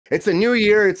It's a new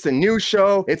year. It's a new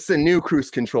show. It's a new Kruse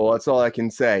Control. That's all I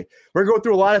can say. We're going to go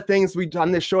through a lot of things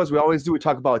on this show, as we always do. We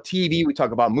talk about TV. We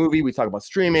talk about movie. We talk about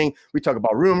streaming. We talk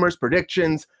about rumors,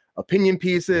 predictions, opinion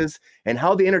pieces, and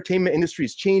how the entertainment industry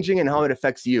is changing and how it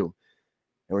affects you.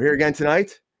 And we're here again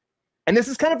tonight. And this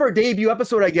is kind of our debut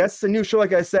episode, I guess. It's a new show,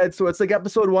 like I said. So it's like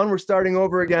episode 1. We're starting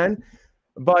over again.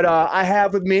 But I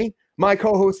have with me my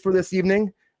co-host for this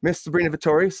evening, Miss Sabrina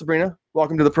Vittori. Sabrina,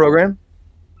 welcome to the program.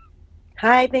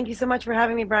 Hi, thank you so much for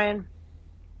having me, Brian.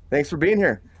 Thanks for being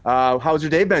here. How's your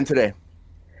day been today?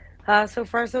 So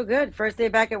far, so good. First day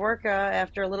back at work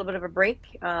after a little bit of a break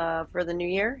for the new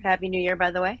year. Happy New Year,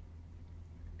 by the way.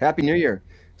 Happy New Year.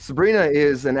 Sabrina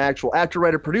is an actual actor,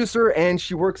 writer, producer, and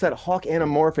she works at Hawk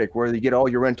Anamorphic, where you get all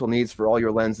your rental needs for all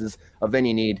your lenses of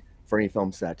any need for any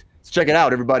film set. So check it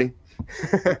out, everybody.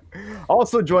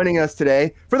 Also joining us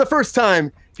today, for the first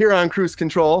time here on Kruse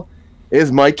Control, is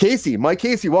Mike Casey. Mike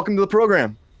Casey, welcome to the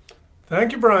program.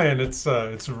 Thank you, Brian. It's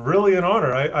really an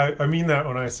honor. I mean that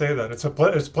when I say that. It's a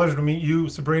pleasure to meet you,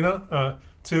 Sabrina,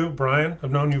 too. Brian,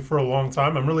 I've known you for a long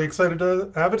time. I'm really excited to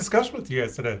have a discussion with you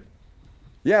guys today.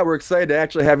 Yeah, we're excited to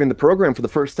actually have you in the program for the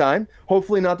first time.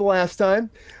 Hopefully not the last time.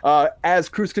 As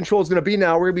Kruse Control is going to be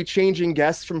now, we're going to be changing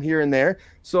guests from here and there.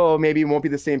 So maybe it won't be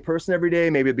the same person every day.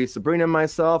 Maybe it'll be Sabrina and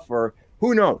myself, or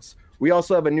who knows. We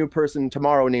also have a new person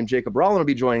tomorrow named Jacob Rollin will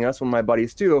be joining us, one of my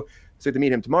buddies too. So to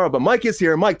meet him tomorrow. But Mike is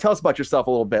here. Mike, tell us about yourself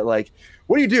a little bit. Like,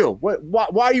 what do you do?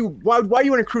 Why are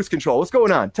you in Kruse Control? What's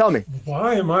going on? Tell me.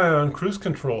 Why am I on Kruse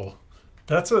Control?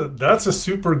 That's a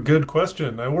super good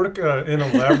question. I work in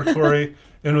a laboratory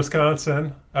in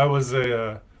Wisconsin. I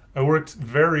worked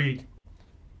very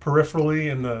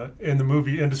peripherally in the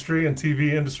movie industry and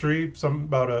TV industry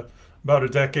about a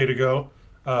decade ago.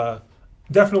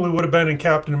 Definitely would have been in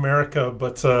Captain America,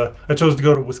 but I chose to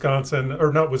go to Wisconsin,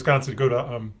 or not Wisconsin, go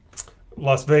to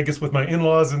Las Vegas with my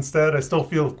in-laws instead. I still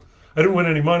feel I didn't win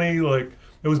any money. Like,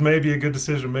 it was maybe a good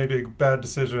decision, maybe a bad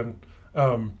decision.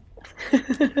 But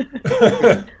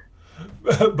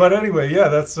anyway, yeah,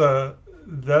 that's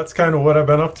kind of what I've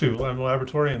been up to. I'm a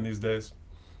laboratorian these days.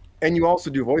 And you also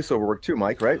do voiceover work too,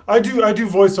 Mike, right? I do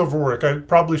voiceover work. I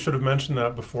probably should have mentioned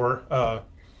that before.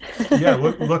 Yeah,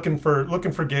 looking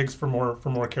for gigs for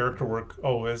more character work.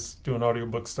 Always doing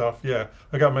audiobook stuff. Yeah,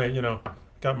 I got my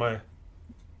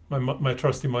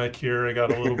trusty mic here. I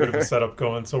got a little bit of a setup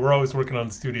going, so we're always working on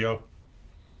the studio.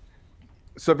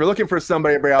 So if you're looking for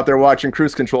somebody out there watching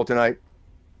Kruse Control tonight,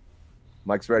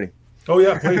 Mike's ready. Oh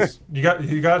yeah, please. You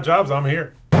got jobs. I'm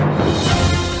here.